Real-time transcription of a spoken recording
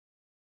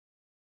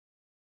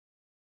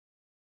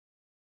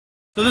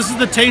So this is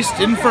the Taste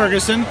in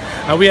Ferguson.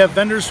 We have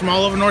vendors from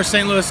all over North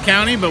St. Louis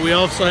County, but we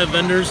also have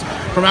vendors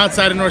from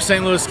outside of North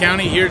St. Louis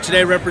County here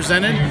today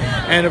represented.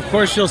 And of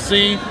course you'll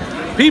see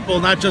people,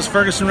 not just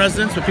Ferguson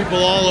residents, but people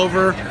all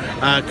over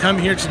come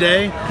here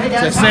today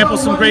to sample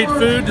some great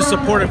food, to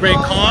support a great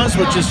cause,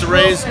 which is to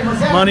raise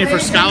money for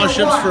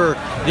scholarships for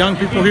young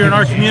people here in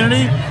our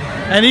community.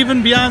 And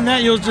even beyond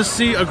that, you'll just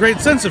see a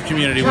great sense of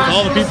community with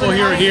all the people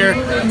here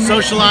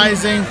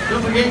socializing,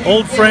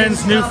 old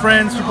friends, new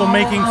friends, people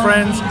making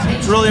friends.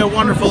 It's really a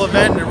wonderful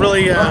event. It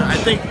really, I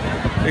think,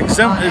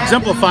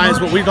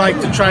 exemplifies what we'd like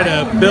to try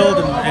to build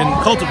and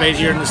cultivate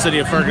here in the city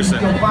of Ferguson.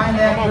 Surrounded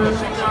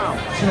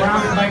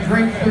by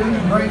great food,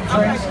 great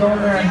drinks, go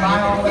there and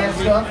buy all that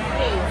stuff.